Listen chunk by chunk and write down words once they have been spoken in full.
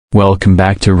Welcome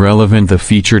back to Relevant the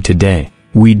Feature. Today,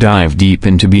 we dive deep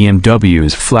into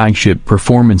BMW's flagship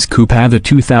performance coupe, the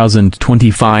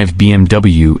 2025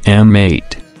 BMW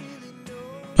M8.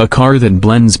 A car that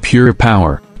blends pure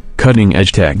power,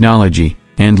 cutting-edge technology,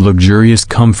 and luxurious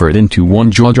comfort into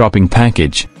one jaw-dropping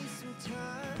package.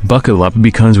 Buckle up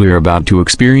because we're about to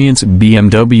experience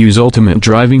BMW's ultimate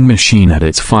driving machine at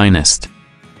its finest.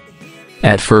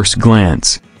 At first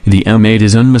glance, the M8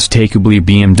 is unmistakably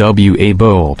BMW A,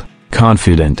 bold,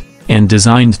 confident, and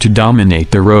designed to dominate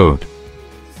the road.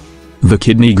 The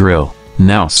kidney grille,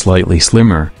 now slightly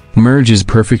slimmer, merges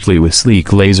perfectly with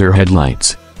sleek laser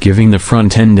headlights, giving the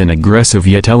front end an aggressive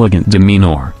yet elegant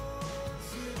demeanor.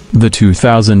 The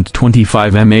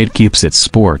 2025 M8 keeps its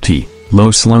sporty,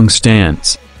 low-slung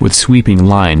stance, with sweeping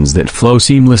lines that flow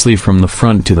seamlessly from the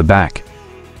front to the back.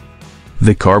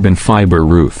 The carbon fiber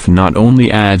roof not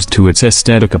only adds to its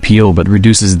aesthetic appeal but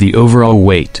reduces the overall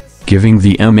weight, giving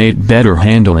the M8 better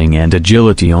handling and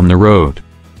agility on the road.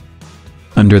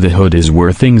 Under the hood is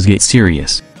where things get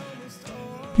serious.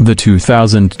 The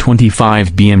 2025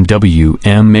 BMW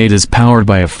M8 is powered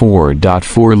by a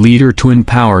 4.4-liter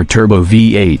twin-power turbo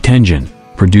V8 engine,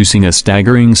 producing a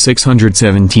staggering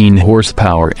 617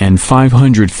 horsepower and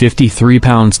 553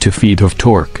 pounds-feet of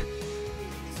torque.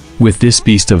 With this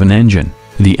beast of an engine,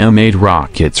 the M8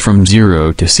 rockets from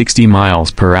 0 to 60 miles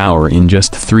per hour in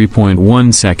just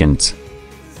 3.1 seconds.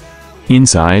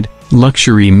 Inside,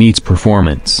 luxury meets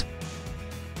performance.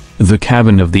 The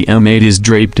cabin of the M8 is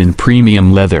draped in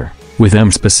premium leather, with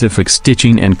M-specific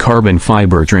stitching and carbon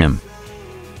fiber trim.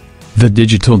 The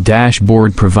digital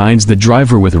dashboard provides the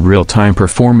driver with real-time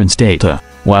performance data,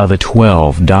 while the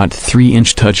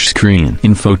 12.3-inch touchscreen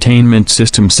infotainment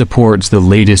system supports the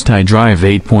latest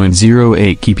iDrive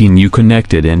 8.08, keeping you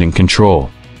connected and in control.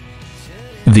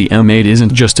 The M8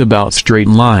 isn't just about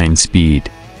straight-line speed.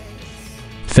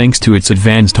 Thanks to its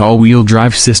advanced all-wheel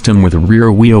drive system with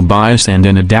rear-wheel bias and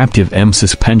an adaptive M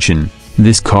suspension,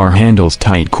 this car handles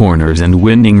tight corners and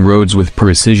winding roads with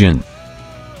precision.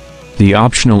 The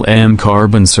optional M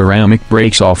carbon ceramic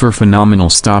brakes offer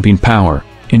phenomenal stopping power,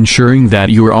 ensuring that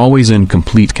you're always in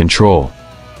complete control.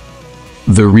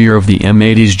 The rear of the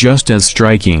M8 is just as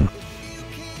striking.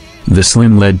 The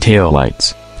slim LED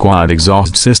taillights, quad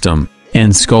exhaust system,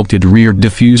 and sculpted rear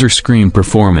diffuser scream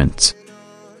performance.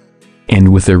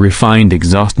 And with a refined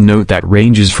exhaust note that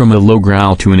ranges from a low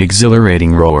growl to an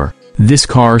exhilarating roar, this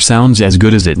car sounds as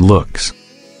good as it looks.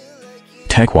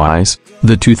 Tech-wise,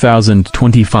 the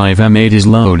 2025 M8 is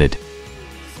loaded.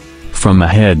 From a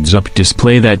heads-up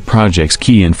display that projects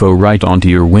key info right onto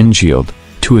your windshield,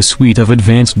 to a suite of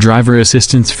advanced driver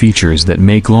assistance features that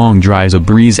make long drives a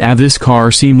breeze, this car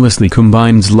seamlessly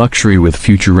combines luxury with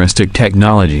futuristic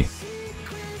technology.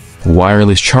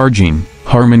 Wireless charging,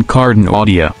 Harman Kardon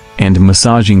audio, and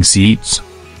massaging seats.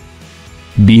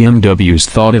 BMW's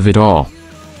thought of it all.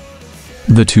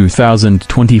 The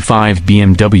 2025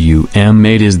 BMW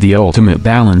M8 is the ultimate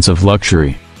balance of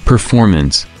luxury,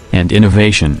 performance, and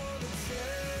innovation.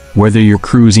 Whether you're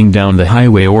cruising down the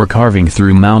highway or carving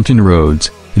through mountain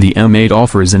roads, the M8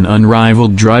 offers an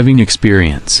unrivaled driving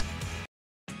experience.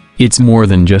 It's more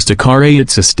than just a car,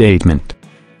 it's a statement.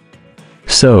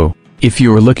 So, if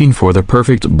you're looking for the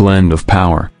perfect blend of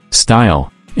power,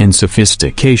 style, and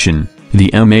sophistication, the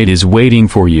M8 is waiting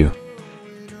for you.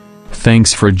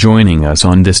 Thanks for joining us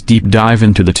on this deep dive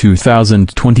into the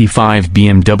 2025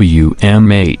 BMW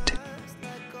M8.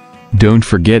 Don't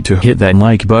forget to hit that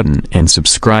like button and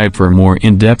subscribe for more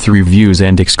in-depth reviews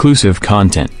and exclusive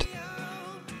content.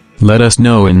 Let us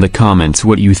know in the comments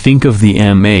what you think of the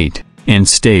M8, and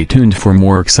stay tuned for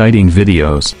more exciting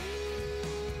videos.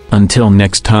 Until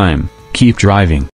next time, keep driving.